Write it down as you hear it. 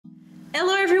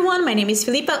Hello everyone, my name is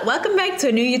Filipa. Welcome back to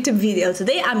a new YouTube video.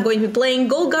 Today I'm going to be playing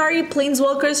Golgari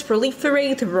Planeswakers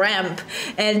Proliferate Ramp.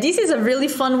 And this is a really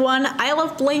fun one. I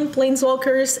love playing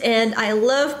Planeswalkers and I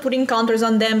love putting counters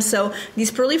on them, so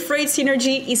this Proliferate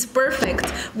synergy is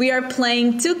perfect. We are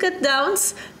playing 2 cut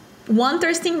downs. One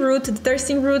thirsting root. The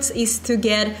thirsting roots is to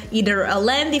get either a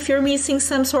land if you're missing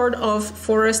some sort of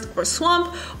forest or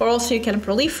swamp, or also you can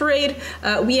proliferate.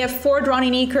 We have 4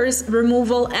 Drowning Acres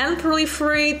removal and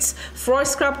proliferate, 4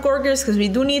 Scrapgorgers because we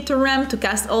do need to ramp to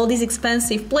cast all these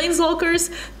expensive planeswalkers,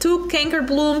 2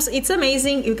 Cankerblooms. It's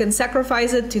amazing. You can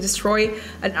sacrifice it to destroy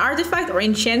an artifact or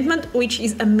enchantment, which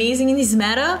is amazing in this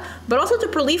meta, but also to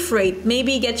proliferate.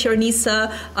 Maybe get your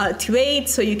Nissa to 8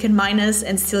 so you can minus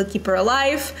and still keep her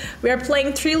alive. We are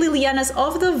playing 3 Lilianas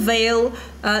of the Veil,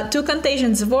 2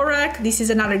 Contagious Vorrac. This is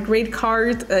another great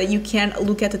card. You can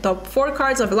look at the top 4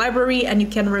 cards of a library and you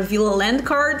can reveal a land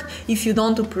card if you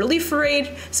don't to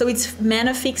proliferate. So it's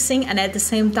mana fixing, and at the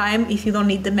same time, if you don't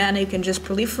need the mana, you can just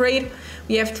proliferate.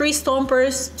 We have 3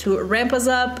 Stompers to ramp us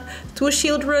up, 2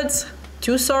 Sheoldreds,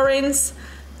 2 Sorins,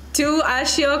 2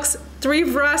 Ashioks, 3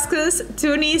 Vraskas,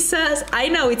 2 Nissas. I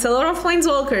know, it's a lot of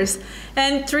planeswalkers.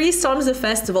 And 3 Storms the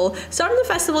Festival. Storm the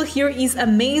Festival here is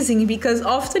amazing because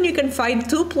often you can find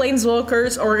 2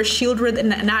 planeswalkers or a Sheoldred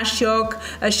and an Ashiok,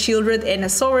 a Sheoldred and a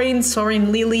Sorin,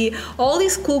 Sorin Lily. All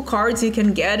these cool cards you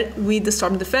can get with the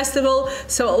Storm the Festival.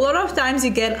 So a lot of times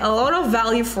you get a lot of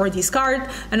value for this card,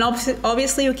 and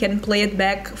obviously you can play it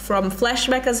back from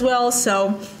flashback as well.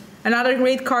 So another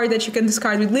great card that you can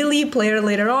discard with Lily, play her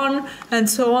later on, and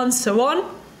so on, so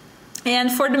on.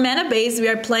 And for the mana base, we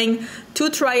are playing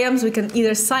 2 Triumphs. We can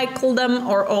either cycle them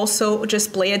or also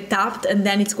just play it tapped, and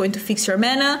then it's going to fix your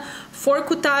mana. 4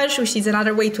 Cottage, which is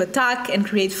another way to attack and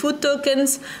create food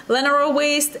tokens. Llanowar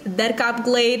Wastes, Deathcap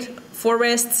Glade,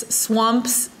 Forests,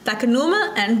 Swamps,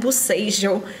 Takenuma, and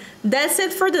Boseiju. That's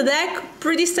it for the deck.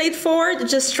 Pretty straightforward.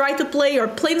 Just try to play your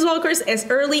planeswalkers as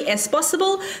early as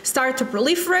possible. Start to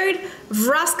proliferate.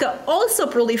 Vraska also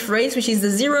proliferates, which is the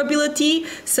 0 ability.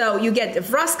 So you get the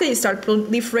Vraska, you start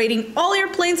proliferating all your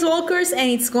planeswalkers, and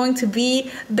it's going to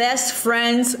be best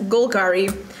friends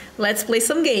Golgari. Let's play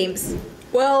some games.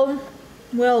 Well.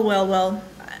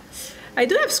 I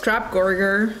do have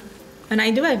Scrapgorger, and I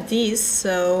do have these,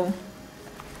 so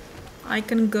I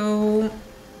can go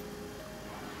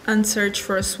and search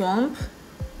for a swamp.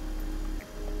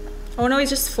 Oh no, it's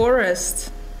just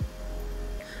forest.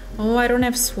 Oh, I don't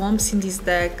have swamps in this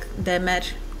deck, damn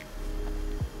it.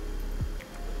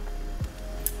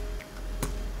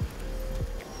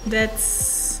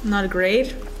 That's not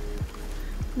great,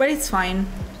 but it's fine.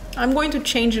 I'm going to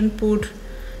change and put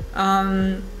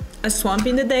a swamp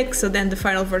in the deck, so then the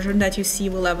final version that you see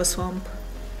will have a swamp.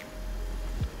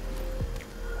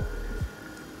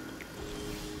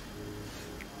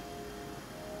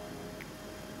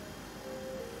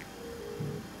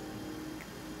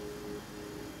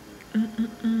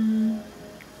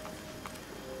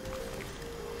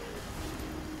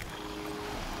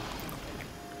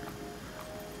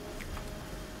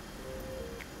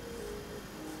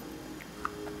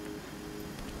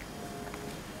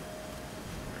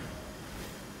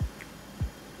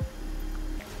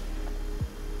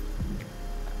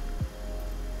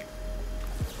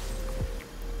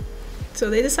 So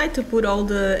they decide to put all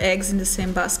the eggs in the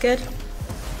same basket,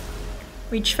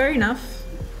 which fair enough.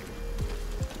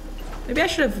 Maybe I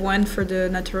should have went for the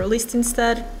naturalist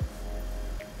instead.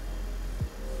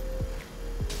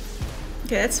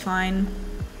 Okay, that's fine.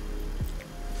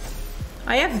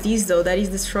 I have these though, that is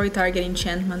destroy target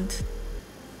enchantment.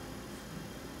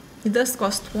 It does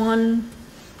cost 1.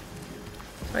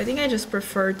 So I think I just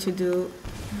prefer to do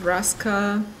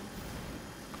Vraska.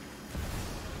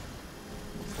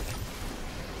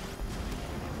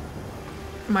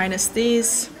 Minus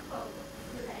these.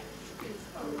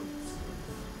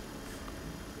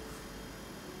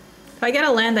 If I get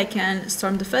a land, I can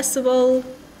Storm the Festival.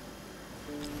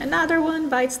 Another one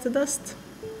bites the dust.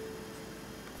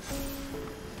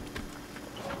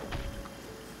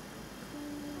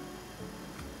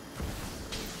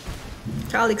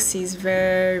 Galaxy is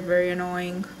very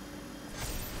annoying.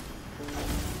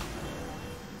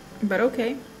 But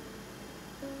okay.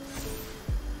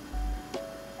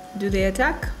 Do they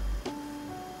attack?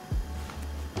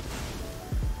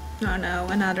 Oh no,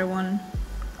 another one.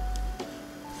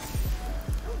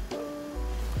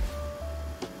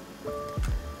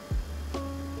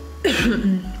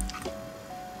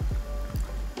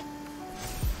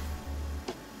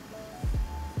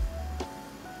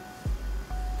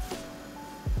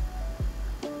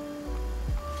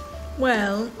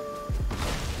 Well,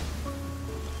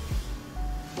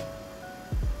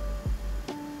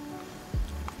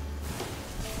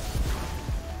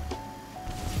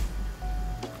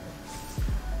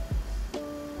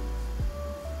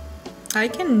 I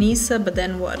can Nissa, but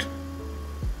then what?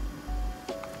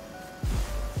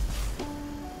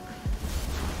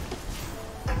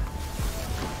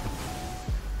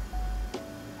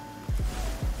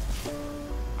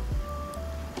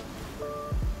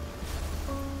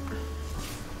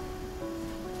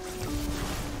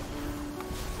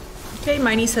 Okay,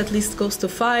 my Nissa at least goes to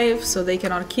 5, so they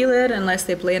cannot kill it unless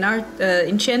they play an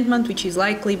enchantment, which is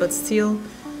likely, but still.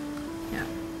 Yeah.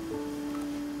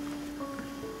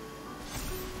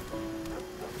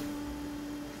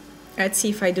 Let's see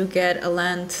if I do get a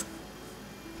land.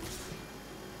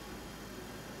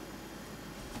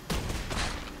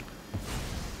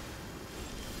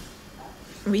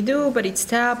 We do, but it's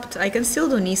tapped. I can still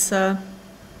do Nissa.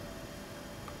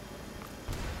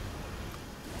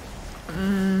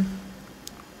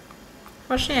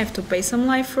 Unfortunately, I have to pay some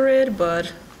life for it,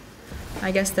 but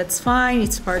I guess that's fine.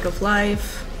 It's part of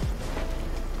life.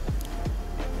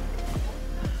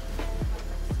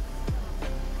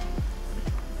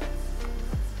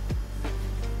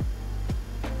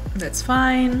 That's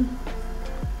fine.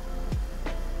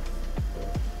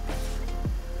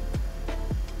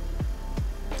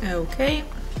 Okay.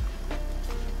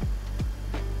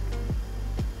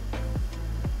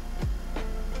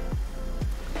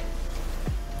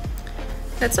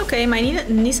 That's okay, my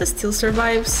Nissa still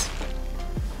survives.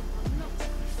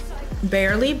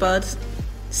 Barely, but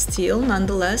still,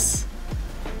 nonetheless.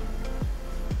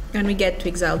 And we get to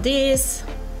exile this.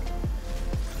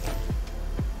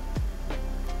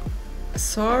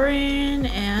 Sorin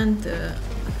and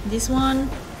this one.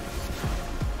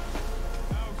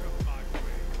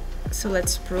 So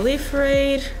let's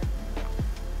proliferate.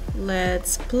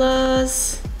 Let's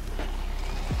plus.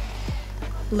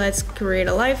 Let's create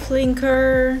a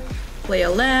lifelinker, play a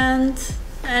land,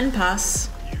 and pass.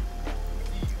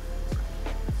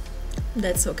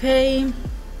 That's okay.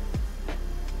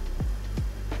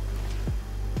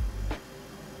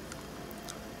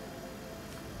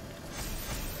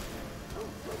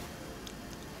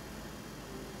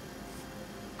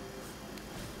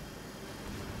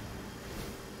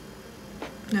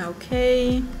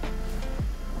 Okay.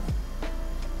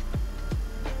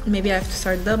 Maybe I have to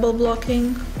start double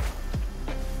blocking.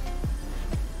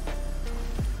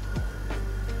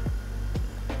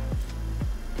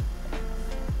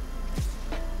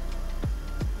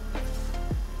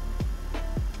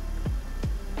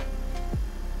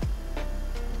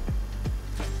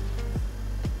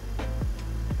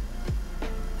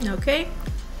 Okay.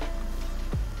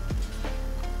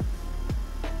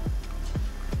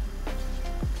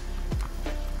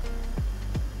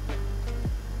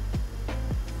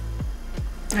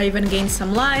 I even gained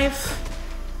some life.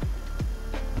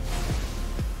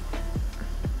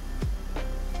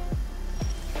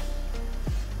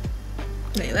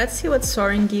 Okay, let's see what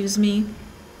Sorin gives me.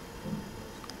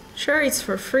 Sure, it's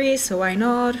for free, so why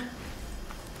not?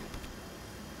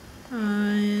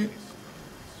 I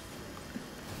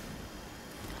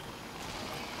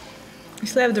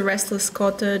still have the Restless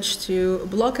Cottage to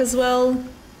block as well.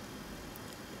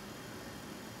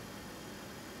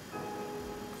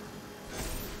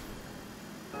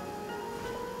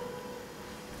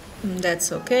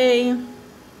 That's okay.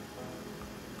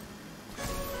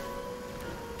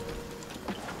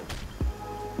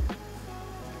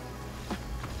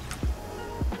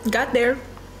 Got there.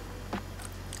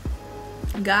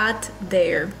 Got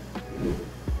there.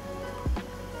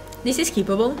 This is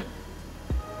keepable.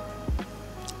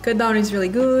 Cut down is really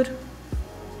good.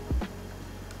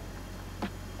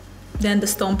 Then the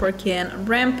Stomper can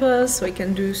ramp us, so we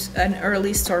can do an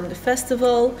early Storm the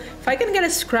Festival. If I can get a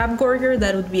Scrapgorger,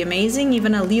 that would be amazing.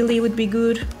 Even a Lily would be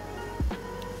good.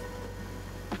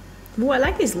 Ooh, I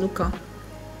like this Luca.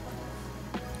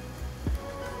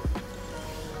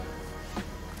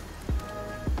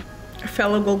 A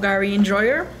fellow Golgari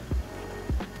enjoyer.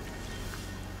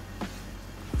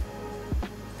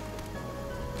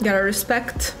 Gotta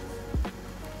respect.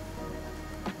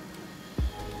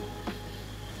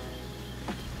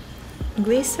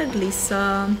 Glissa,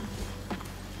 Glissa.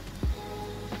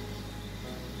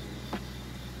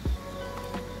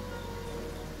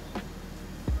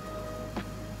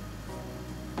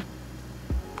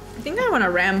 I think I want to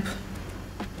ramp.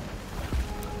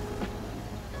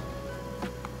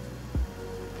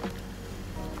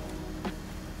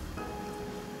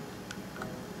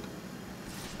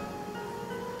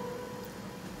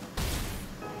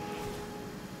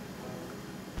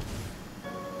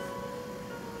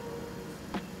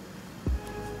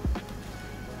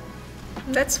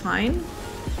 That's fine.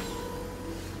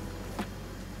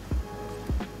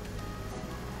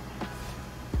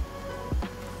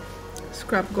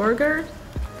 Scrapgorger.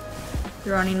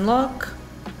 Running lock.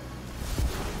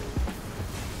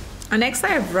 And next I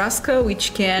have Vraska,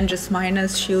 which can just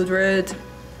minus Sheoldred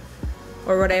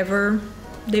or whatever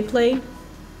they play.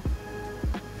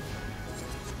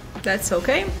 That's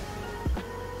okay.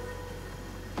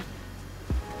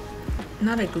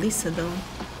 Not a Glissa though.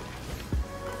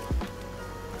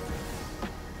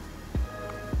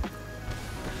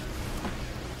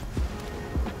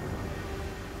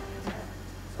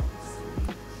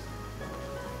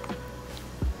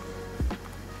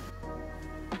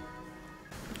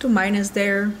 Two minus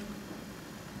there.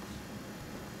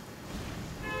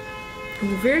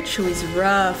 Ooh, Virtue is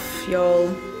rough,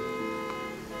 y'all.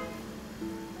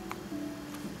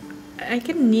 I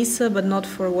can Nissa, but not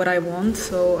for what I want,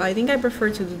 so I think I prefer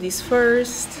to do this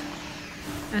first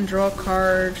and draw a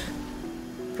card.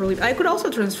 Probably I could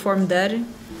also transform that. I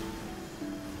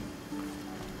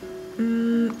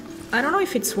don't know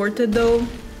if it's worth it though,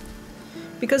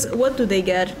 because what do they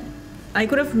get? I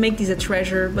could have made this a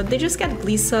treasure, but they just get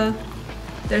Glissa.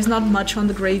 There's not much on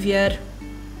the grave yet.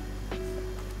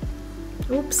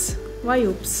 Oops. Why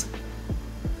oops?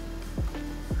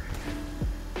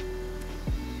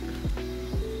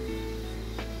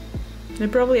 They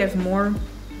probably have more.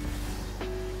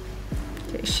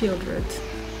 Okay, Sheoldred.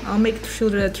 I'll make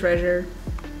Sheoldred a treasure.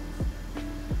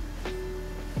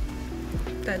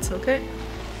 That's okay.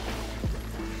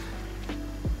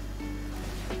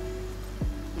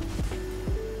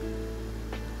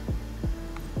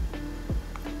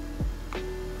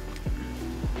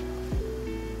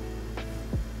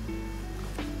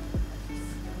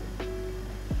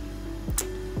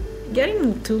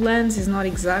 Getting 2 lands is not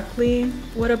exactly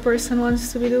what a person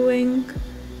wants to be doing.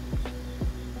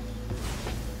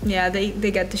 Yeah, they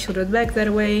get the Sheoldred back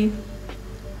that way.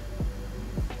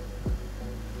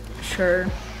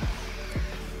 Sure.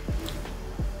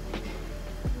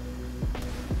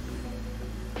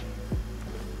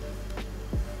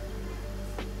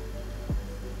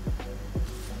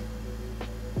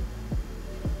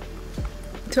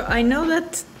 So I know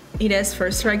that it has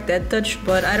First Strike, Death Touch,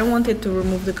 but I don't want it to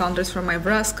remove the counters from my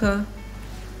Vraska.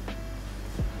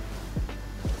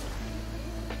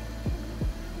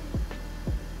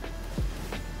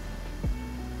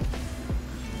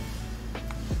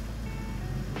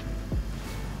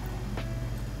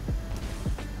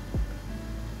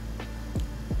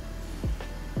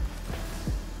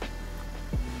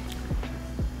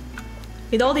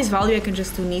 With all this value I can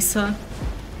just do Nissa.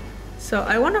 So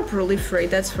I want to proliferate,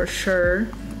 that's for sure.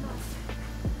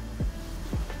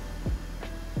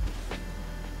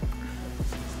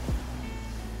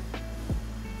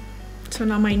 So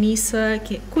now my Nissa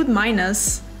could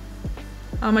minus.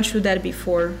 How much would that be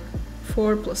for?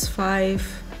 4 plus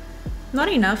 5. Not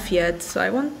enough yet, so I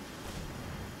want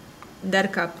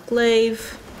Deathcap Glade.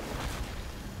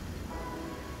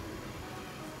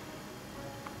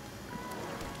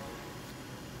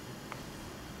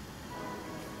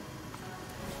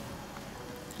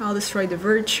 I'll destroy the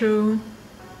Virtue.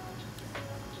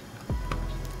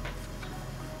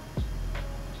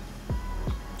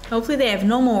 Hopefully they have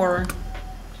no more.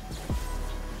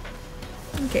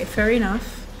 Okay, fair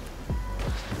enough.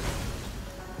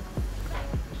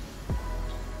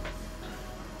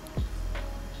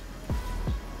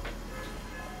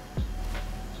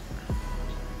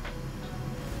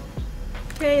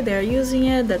 Okay, they're using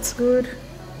it, that's good.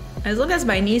 As long as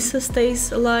my Nissa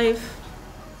stays alive.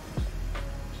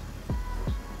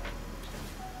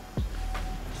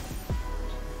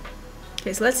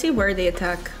 Okay, so let's see where they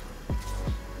attack.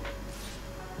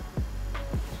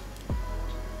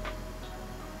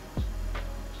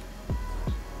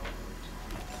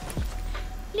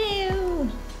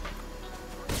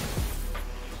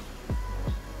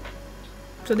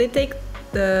 So they take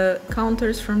the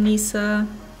counters from Nissa.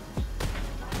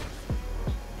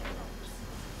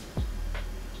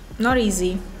 Not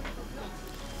easy.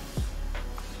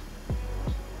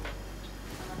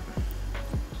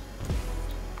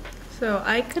 So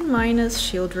I can minus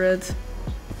Sheoldred.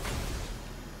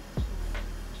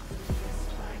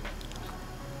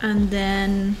 And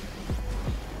then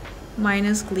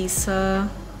minus Glissa.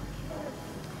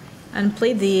 And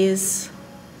play these.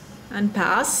 And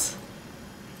pass.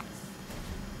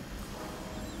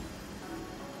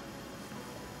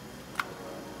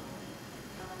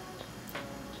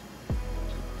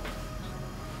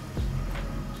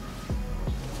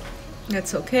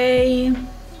 That's okay.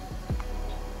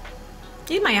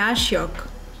 Need my Ashiok.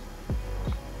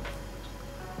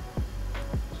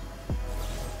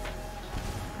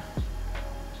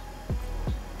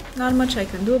 Not much I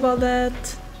can do about that.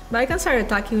 But I can start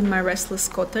attacking with my Restless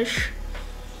Cottage.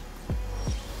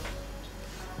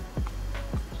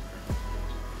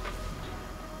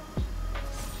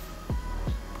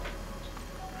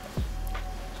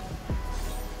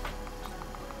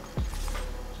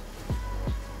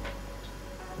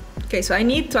 Okay, so I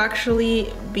need to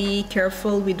actually be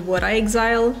careful with what I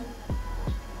exile.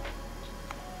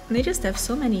 They just have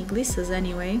so many Glissas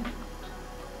anyway.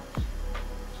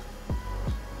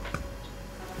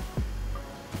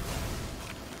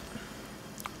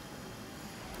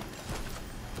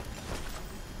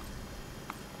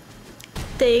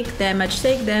 Take damage,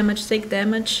 take damage, take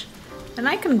damage. And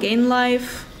I can gain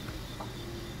life.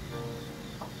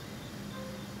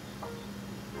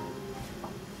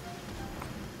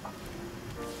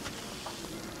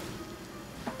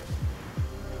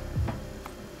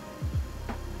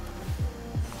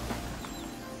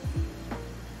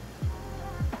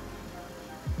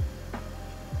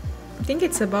 I think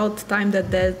it's about time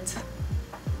that that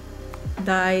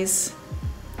dies.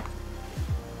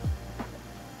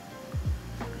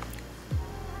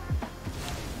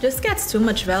 Just gets too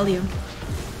much value.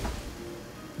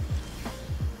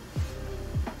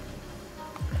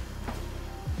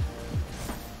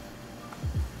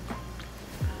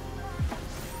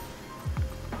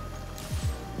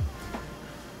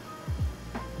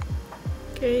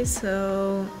 Okay,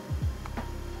 so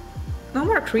no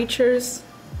more creatures.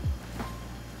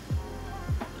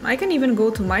 I can even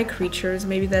go to my creatures,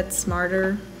 maybe that's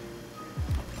smarter.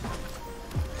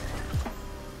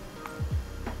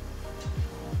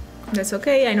 That's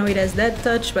okay, I know it has that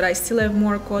touch, but I still have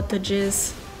more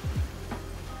cottages.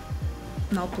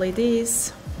 And I'll play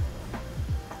these.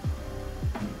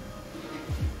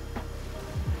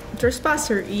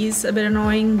 Trespasser is a bit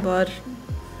annoying, but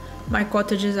my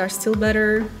cottages are still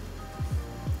better.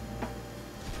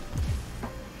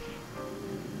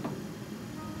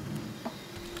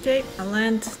 Okay, I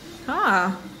land.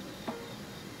 Ah!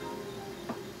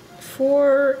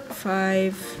 4,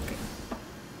 5. Okay.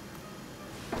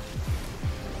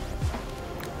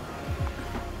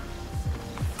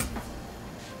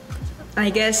 I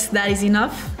guess that is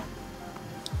enough.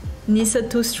 Nissa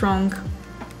too strong.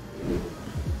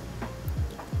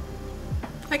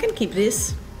 I can keep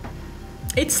this.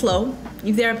 It's slow.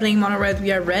 If they are playing mono red,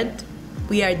 we are red.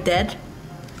 We are dead.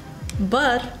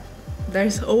 But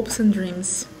there's hopes and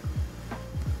dreams.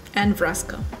 And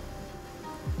Vraska.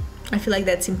 I feel like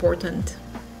that's important.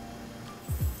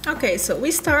 Okay, so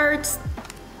we start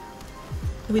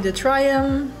with the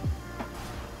Triumph.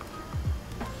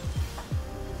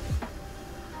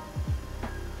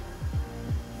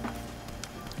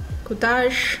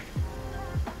 Cottage.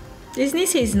 This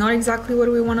Nissa is not exactly what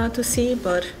we wanted to see,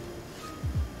 but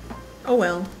oh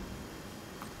well.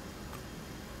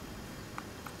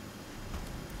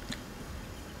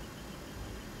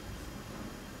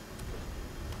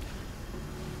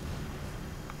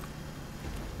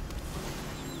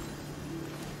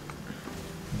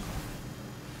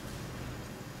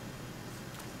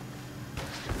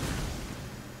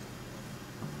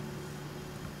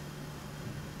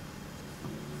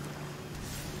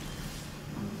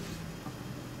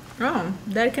 Oh,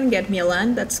 that can get me a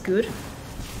land, that's good.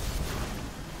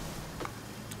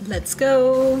 Let's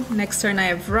go. Next turn I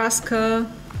have Vraska.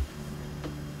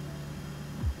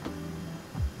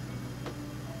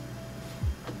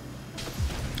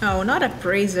 Oh, not a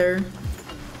Praiser.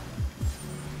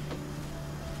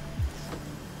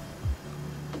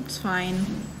 It's fine.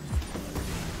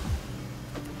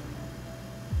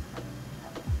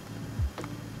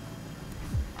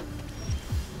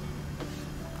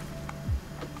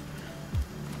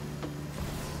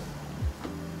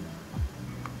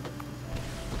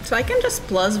 So I can just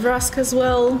plus Vraska as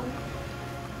well.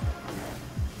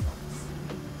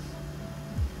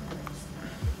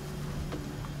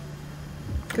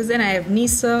 Because then I have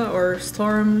Nissa or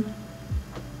Storm.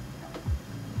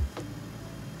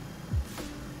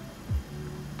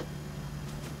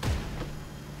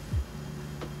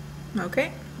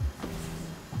 Okay.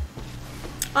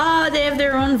 Ah, they have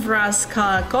their own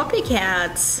Vraska.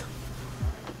 Copycats.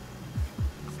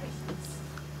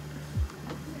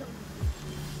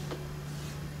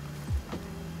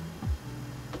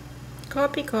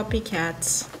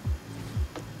 Copycats.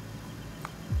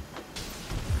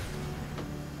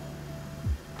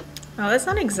 Oh, that's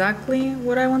not exactly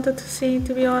what I wanted to see,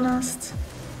 to be honest.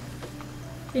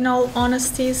 In all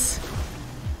honesties.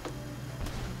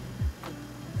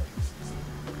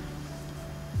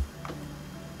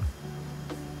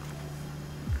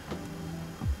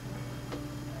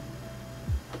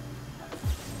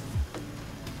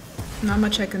 Not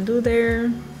much I can do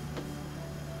there.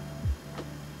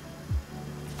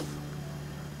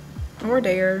 Or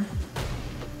there.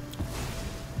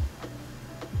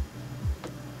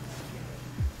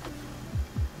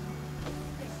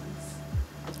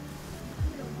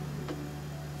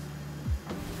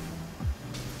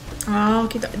 Oh,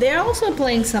 okay. They're also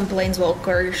playing some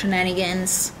Planeswalker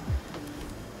shenanigans.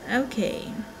 Okay.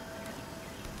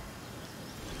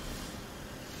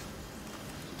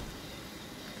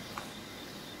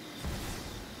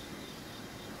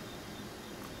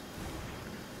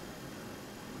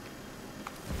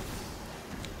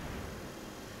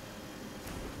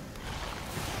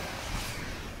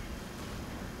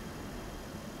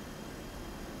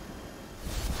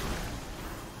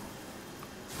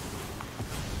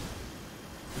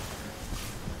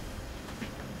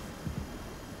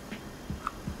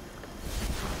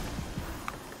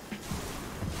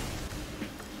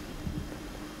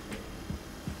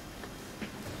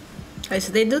 Okay,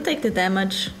 so they do take the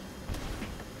damage.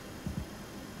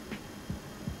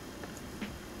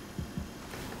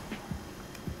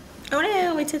 Oh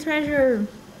no, it's a treasure!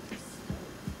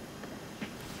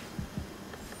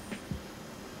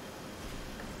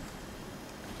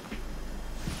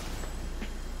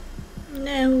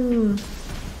 No!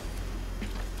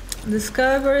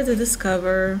 Discover the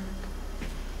discover.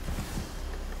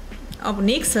 Oh,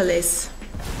 Nixilis.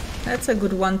 That's a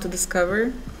good one to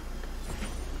discover.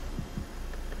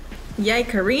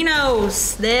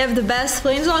 Yikerinos! They have the best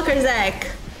Planeswalkers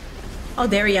deck! Oh,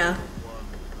 there ya.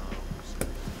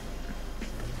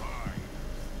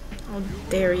 Oh,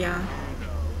 there ya.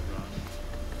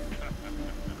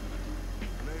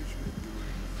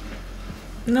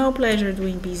 No pleasure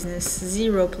doing business.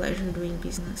 Zero pleasure doing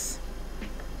business.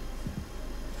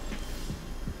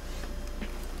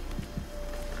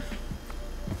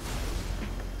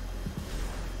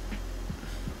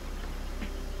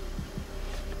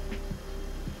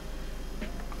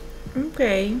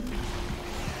 Okay.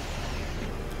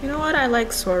 You know what? I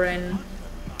like Sorin.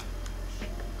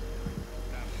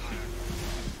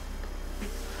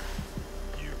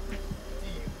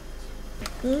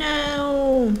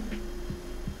 No.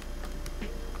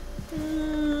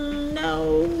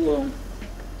 No.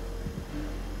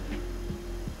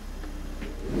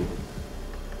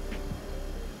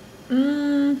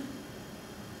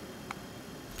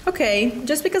 Okay,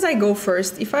 just because I go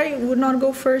first. If I would not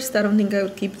go first, I don't think I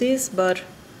would keep this, but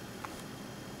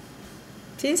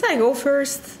since I go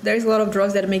first, there's a lot of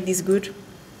draws that make this good.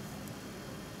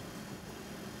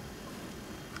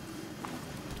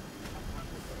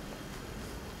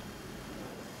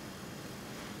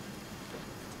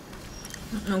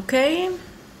 Okay.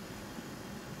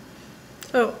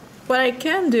 So what I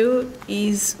can do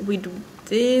is with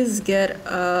this get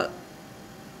a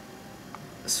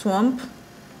swamp.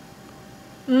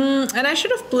 And I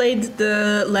should have played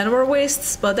the Llanowar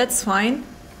Wastes, but that's fine.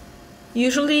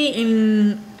 Usually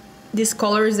in these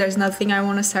colors there's nothing I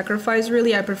want to sacrifice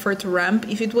really, I prefer to ramp.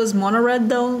 If it was mono red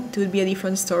though, it would be a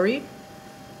different story.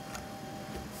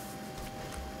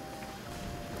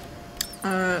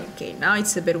 Okay, now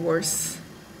it's a bit worse.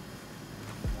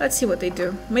 Let's see what they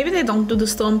do. Maybe they don't do the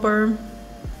Stomper,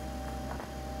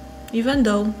 even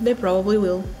though they probably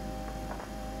will.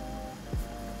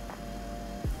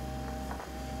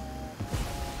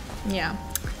 Yeah.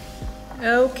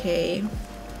 Okay.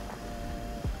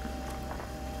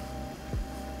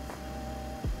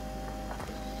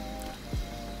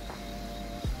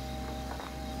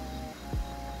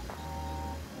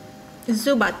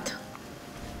 Zubat.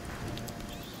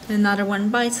 Another one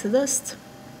bites the dust.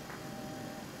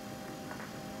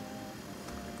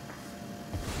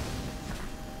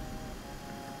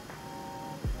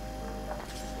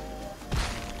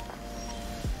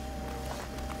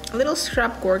 A little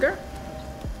Scrapgorger.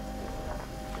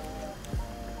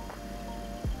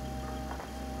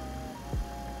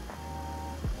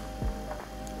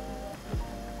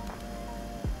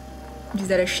 Is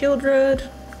that a Sheoldred?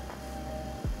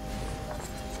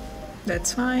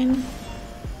 That's fine.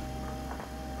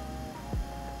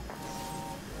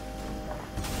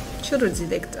 Sheoldred's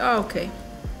edict. Oh, okay.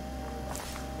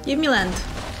 Give me land.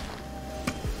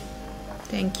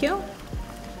 Thank you.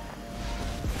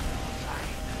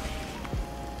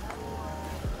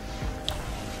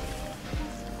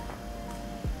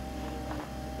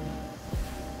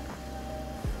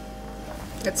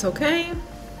 That's okay.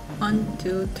 1,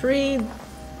 2, 3.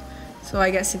 So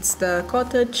I guess it's the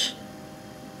cottage.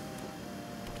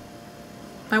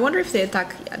 I wonder if they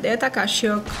attack. Yeah, they attack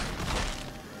Ashiok.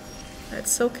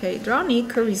 That's okay. Draw an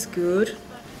Ichor is good.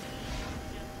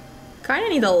 Kinda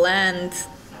need a land.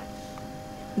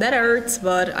 That hurts,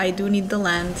 but I do need the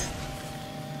land.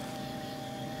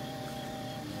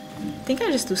 I think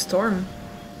I just do Storm.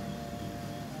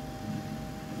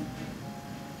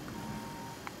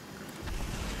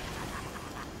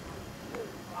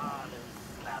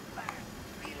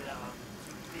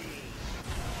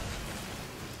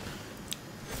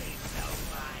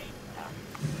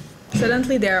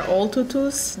 Suddenly they are all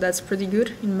 2/2s. That's pretty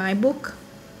good in my book.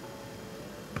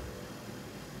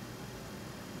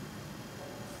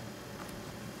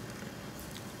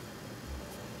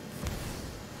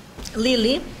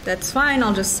 Lily, that's fine.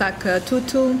 I'll just sack a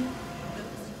 2/2.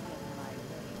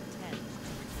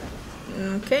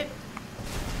 Okay.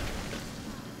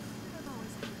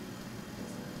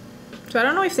 So I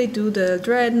don't know if they do the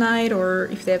Dread Knight or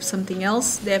if they have something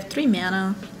else. They have 3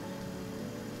 mana.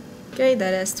 Okay,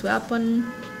 that has to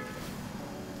happen.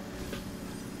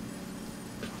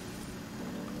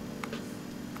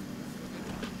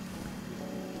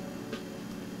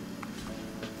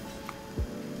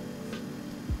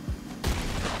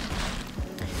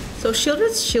 So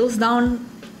Sheoldred's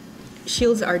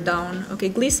shields are down. Okay,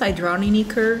 Gliss, I drown in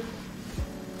Ichor.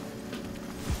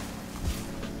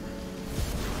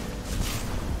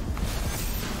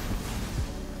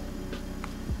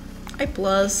 I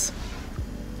plus.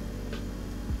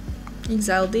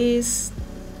 Exile this.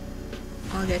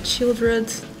 I'll get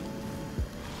Sheoldred.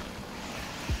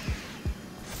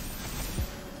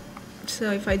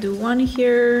 So if I do 1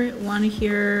 here, 1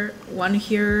 here, 1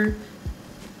 here,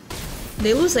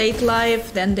 they lose 8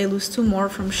 life, then they lose 2 more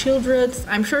from Sheoldred.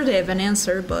 I'm sure they have an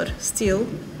answer, but still.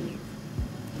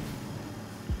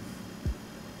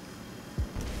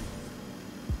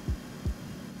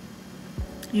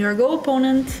 Your go,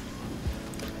 opponent.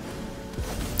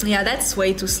 Yeah, that's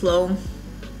way too slow.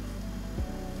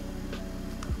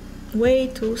 Way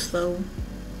too slow.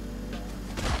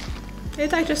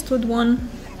 Did I just stood 1?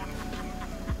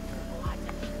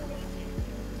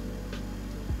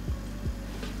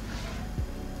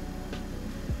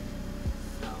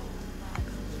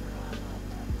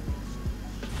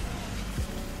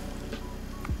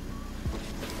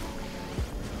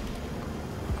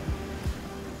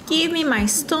 Give me my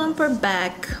Stomper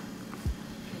back.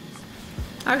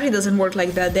 Actually, it doesn't work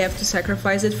like that. They have to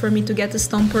sacrifice it for me to get the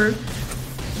Stomper.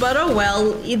 But oh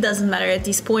well, it doesn't matter at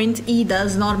this point. It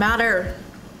does not matter.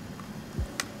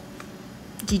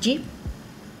 GG.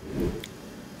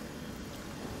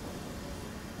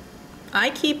 I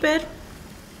keep it.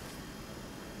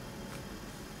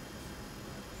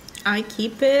 I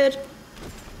keep it.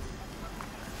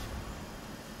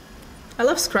 I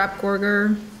love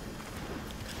Scrapgorger.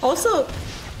 Also,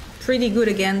 pretty good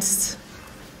against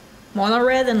Mono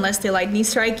Red unless they lightning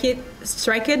strike it,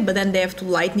 but then they have to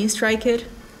lightning strike it,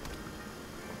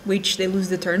 which they lose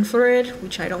the turn for it,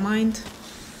 which I don't mind.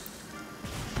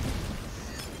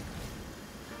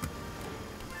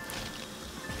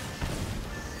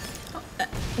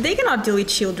 They cannot deal with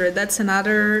Sheoldred, that's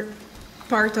another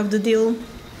part of the deal.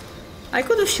 I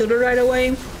could have Sheoldred right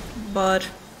away, but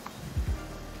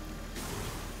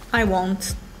I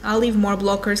won't. I'll leave more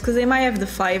blockers because they might have the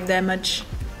 5 damage.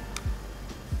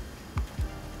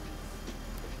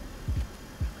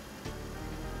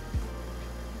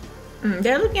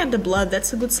 They're looking at the blood,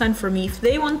 that's a good sign for me. If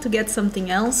they want to get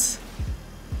something else.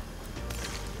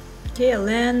 Okay, a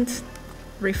land.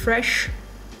 Refresh.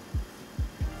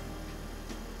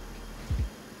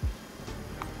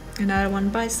 Another one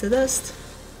bites the dust.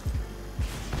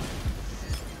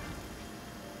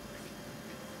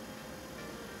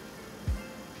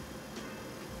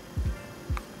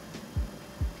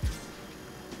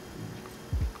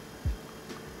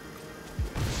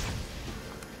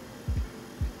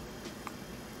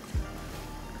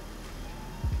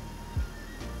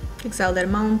 Exile their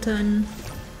mountain.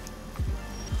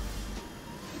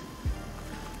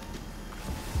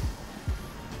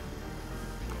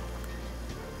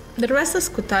 The Restless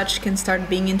Cottage can start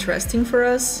being interesting for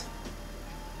us.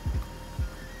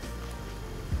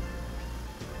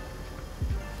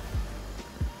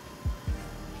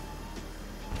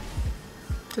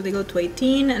 So they go to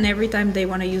 18, and every time they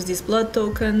want to use these blood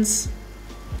tokens.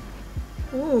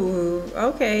 Ooh,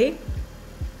 okay.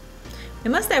 They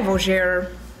must have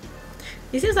Auger.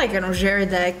 This is like an Auger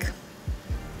deck.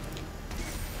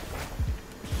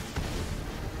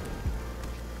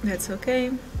 That's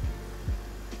okay.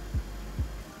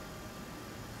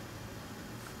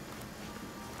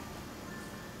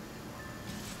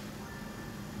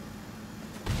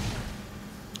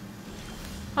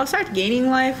 I'll start gaining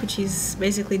life, which is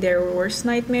basically their worst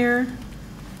nightmare.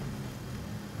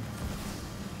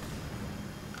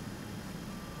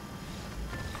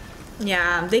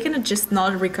 Yeah, they can just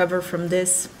not recover from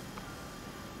this.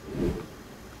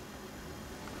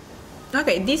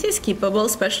 Okay, this is keepable,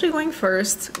 especially going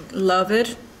first. Love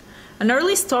it. An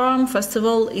early Storm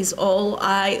Festival is all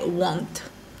I want.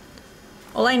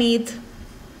 All I need.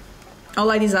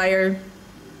 All I desire.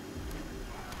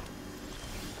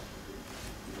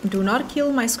 Do not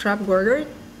kill my Scrapgorger.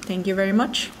 Thank you very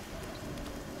much.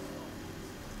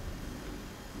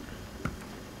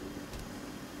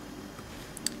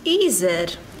 Is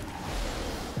it?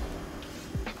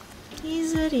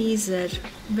 Is it? Is it?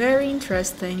 Very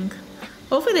interesting.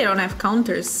 Hopefully they don't have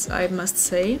counters, I must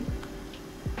say.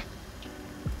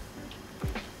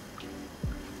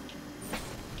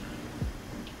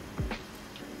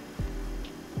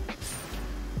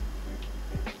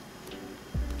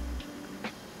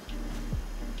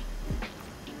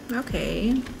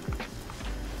 Okay.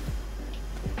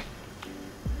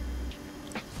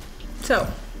 So,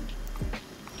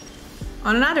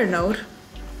 on another note,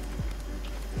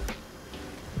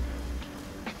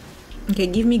 okay,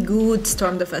 give me good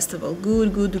Storm the Festival.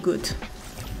 Good, good, good.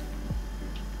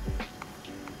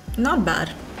 Not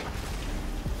bad.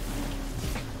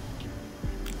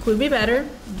 Could be better,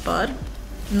 but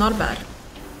not bad.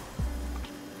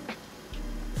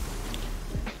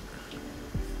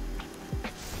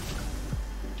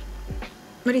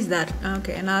 What is that?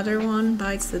 Okay, another one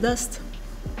bites the dust.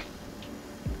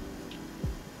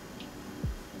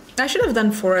 I should have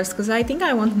done forest, because I think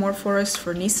I want more forest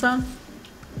for Nissa.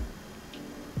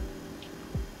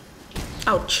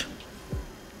 Ouch.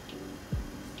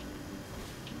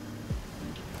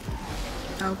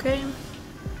 Okay.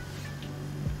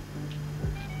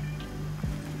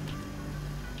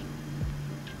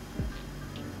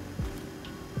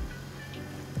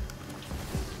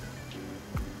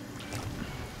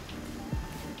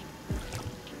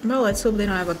 Well, let's hope they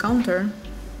don't have a counter.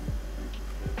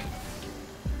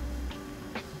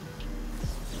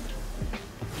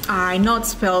 Ah, not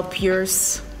Spell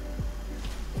Pierce.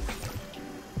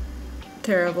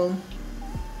 Terrible.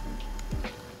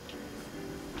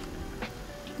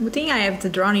 Good thing I have the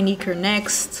Drowning Ichor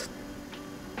next.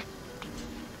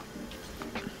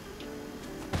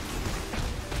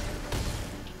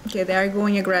 Okay, they are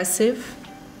going aggressive.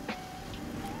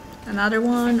 Another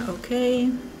one,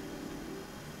 okay.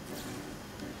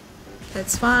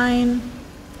 That's fine.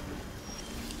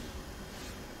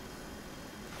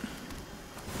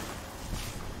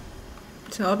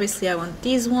 So obviously I want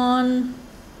this one.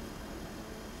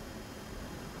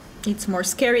 It's more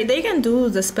scary. They can do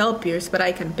the Spell Pierce, but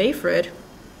I can pay for it.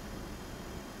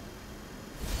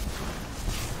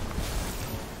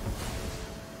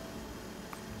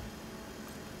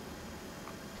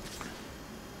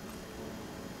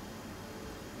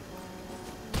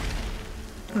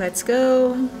 Let's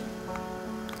go.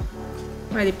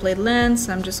 Already played lands.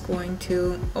 I'm just going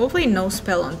to... Hopefully no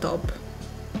spell on top.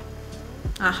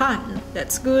 Aha,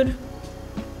 that's good.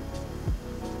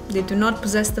 They do not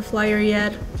possess the flyer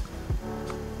yet.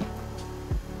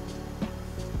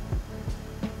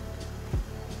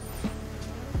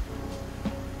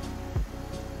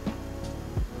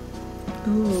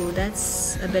 Ooh,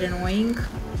 that's a bit annoying.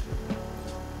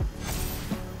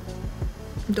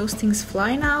 Those things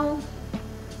fly now?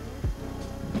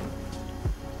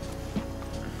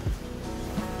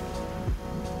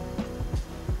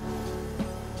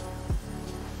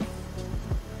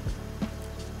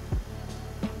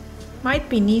 Might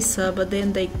be Nissa, but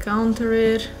then they counter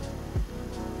it.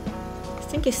 I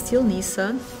think it's still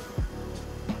Nissa.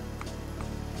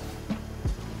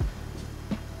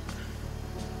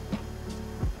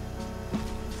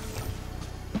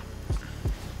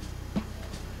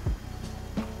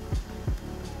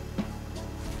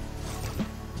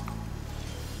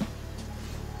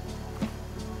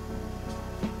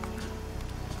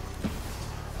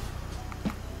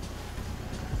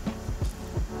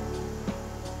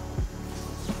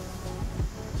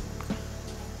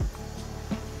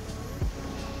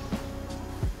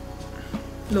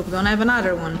 Look, don't have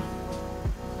another one.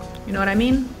 You know what I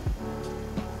mean?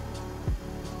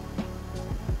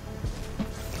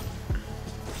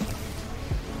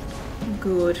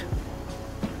 Good.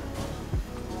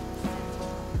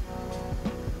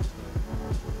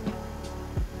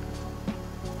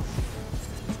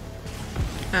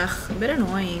 Ugh, a bit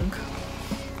annoying.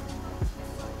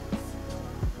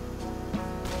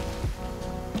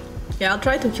 Yeah, I'll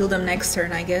try to kill them next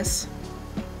turn, I guess.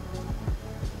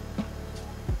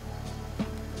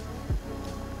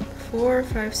 4,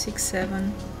 5, 6,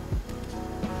 7.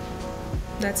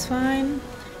 That's fine.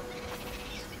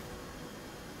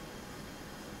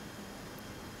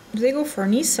 Do they go for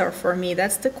Nissa or for me?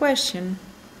 That's the question.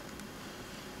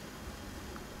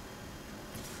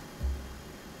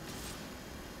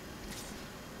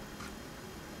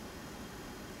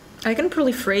 I can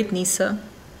proliferate Nissa.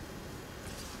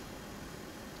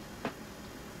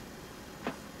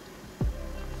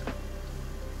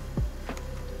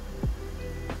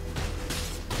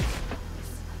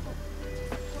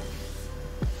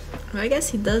 I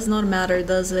guess it does not matter,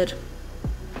 does it?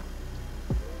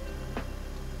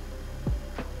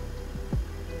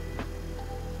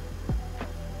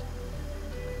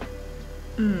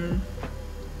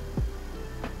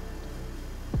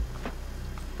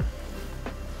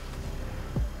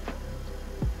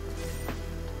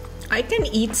 I can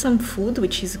eat some food,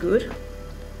 which is good.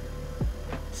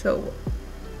 So,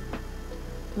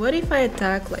 what if I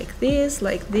attack like this,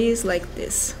 like this, like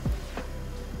this?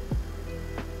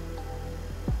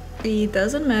 It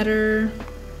doesn't matter,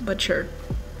 but sure.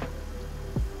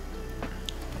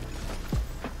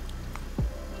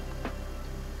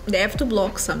 They have to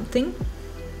block something.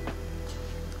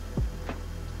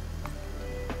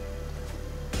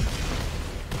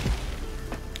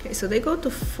 Okay, so they go to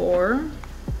 4.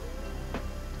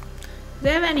 Do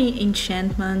they have any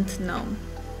enchantment? No.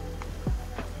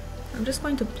 I'm just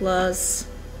going to plus.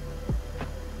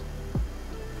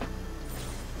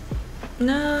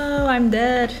 No, I'm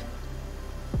dead.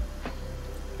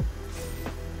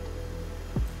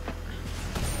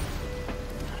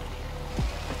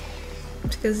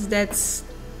 Because that's,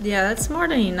 yeah, that's more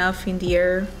than enough in the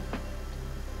air.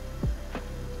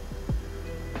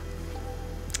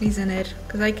 Isn't it?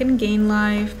 Because I can gain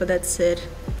life, but that's it.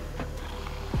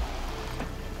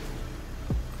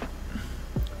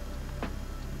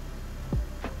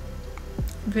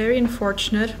 Very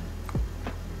unfortunate.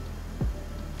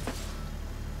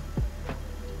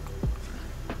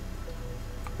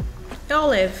 They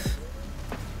all have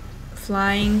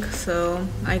flying, so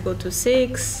I go to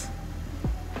 6.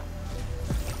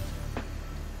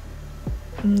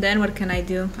 And then what can I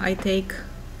do? I take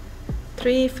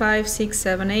 3, 5, 6,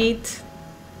 7, 8.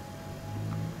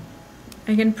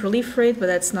 I can proliferate, but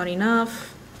that's not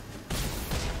enough.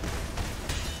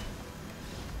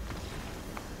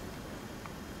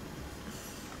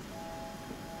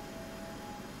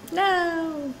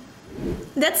 No!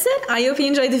 That's it. I hope you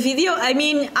enjoyed the video. I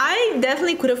mean, I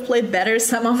definitely could have played better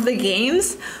some of the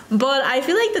games, but I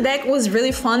feel like the deck was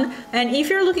really fun. And if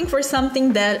you're looking for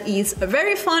something that is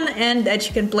very fun and that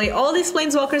you can play all these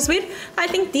Planeswalkers with, I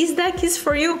think this deck is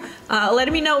for you.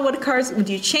 Let me know what cards would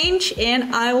you change,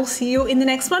 and I will see you in the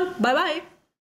next one. Bye bye!